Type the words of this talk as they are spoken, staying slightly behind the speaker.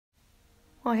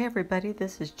Well, hey everybody,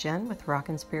 this is Jen with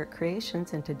Rockin' Spirit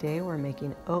Creations, and today we're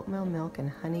making oatmeal milk and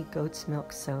honey goat's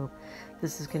milk soap.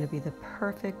 This is going to be the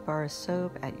perfect bar of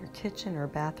soap at your kitchen or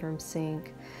bathroom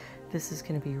sink. This is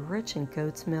going to be rich in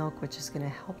goat's milk, which is going to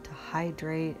help to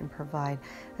hydrate and provide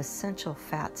essential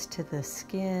fats to the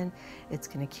skin. It's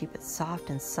going to keep it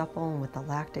soft and supple, and with the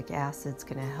lactic acid, it's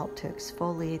going to help to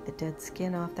exfoliate the dead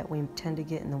skin off that we tend to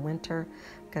get in the winter.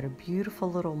 Got a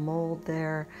beautiful little mold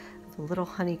there, a little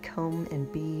honeycomb and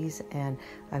bees, and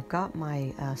I've got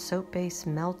my soap base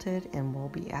melted, and we'll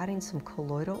be adding some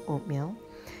colloidal oatmeal,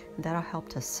 and that'll help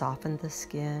to soften the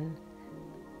skin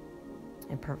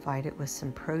and provide it with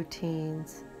some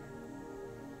proteins.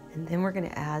 And then we're going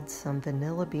to add some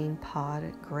vanilla bean pod,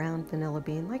 ground vanilla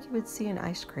bean, like you would see in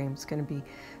ice cream. It's going to be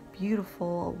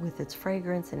beautiful with its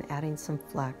fragrance and adding some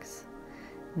flecks.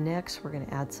 Next, we're going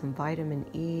to add some vitamin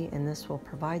E, and this will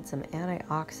provide some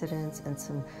antioxidants and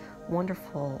some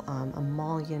wonderful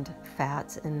emollient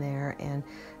fats in there and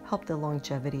help the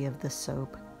longevity of the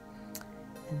soap.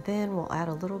 And then we'll add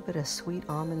a little bit of sweet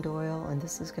almond oil, and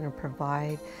this is going to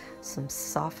provide some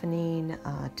softening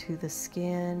to the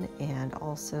skin and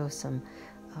also some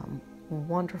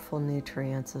wonderful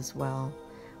nutrients as well.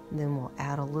 And then we'll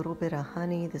add a little bit of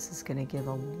honey. This is going to give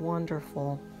a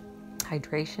wonderful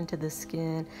hydration to the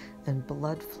skin and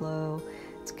blood flow.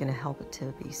 It's going to help it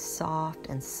to be soft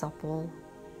and supple,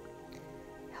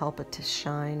 help it to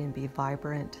shine and be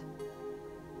vibrant.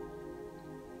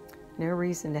 No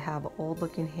reason to have old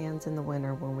looking hands in the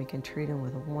winter when we can treat them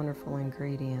with wonderful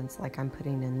ingredients like I'm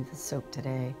putting in the soap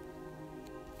today.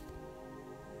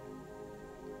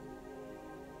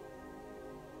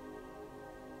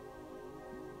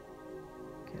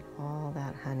 Get all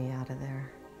that honey out of there.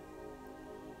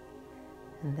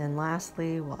 And then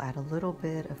lastly, we'll add a little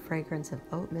bit of fragrance of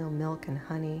oatmeal, milk, and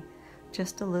honey,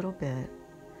 just a little bit.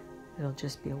 It'll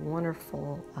just be a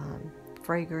wonderful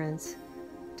fragrance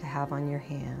to have on your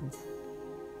hands.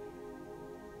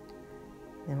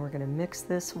 Then we're going to mix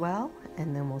this well,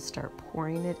 and then we'll start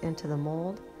pouring it into the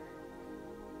mold.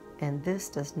 And this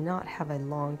does not have a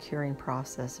long curing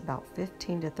process, about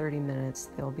 15 to 30 minutes.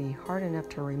 They'll be hard enough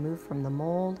to remove from the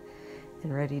mold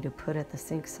and ready to put at the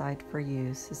sink side for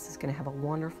use. This is going to have a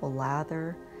wonderful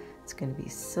lather. It's going to be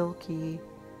silky,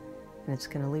 and it's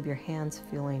going to leave your hands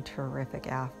feeling terrific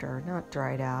after, not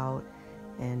dried out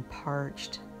and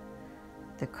parched,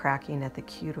 the cracking at the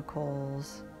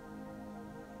cuticles.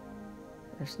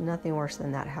 There's nothing worse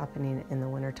than that happening in the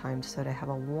wintertime, so to have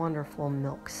a wonderful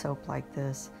milk soap like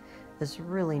this is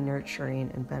really nurturing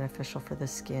and beneficial for the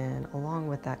skin, along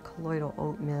with that colloidal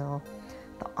oatmeal,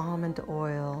 the almond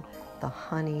oil, the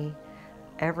honey,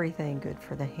 everything good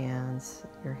for the hands.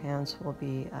 Your hands will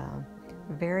be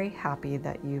very happy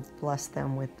that you've blessed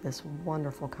them with this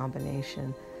wonderful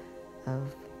combination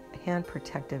of hand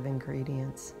protective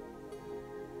ingredients.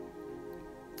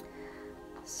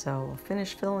 So we'll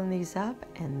finish filling these up,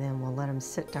 and then we'll let them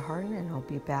sit to harden, and I'll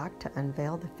be back to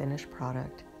unveil the finished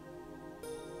product.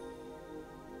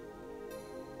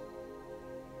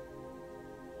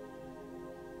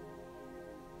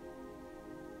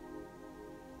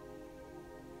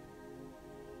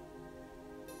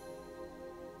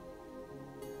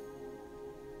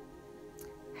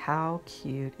 How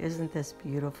cute. Isn't this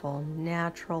beautiful?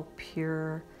 Natural,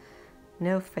 pure,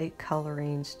 no fake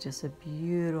colorings, just a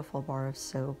beautiful bar of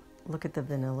soap. Look at the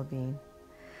vanilla bean.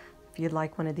 If you'd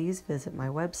like one of these, visit my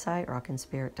website,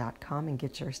 rockinspirit.com, and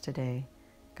get yours today.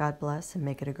 God bless and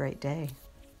make it a great day.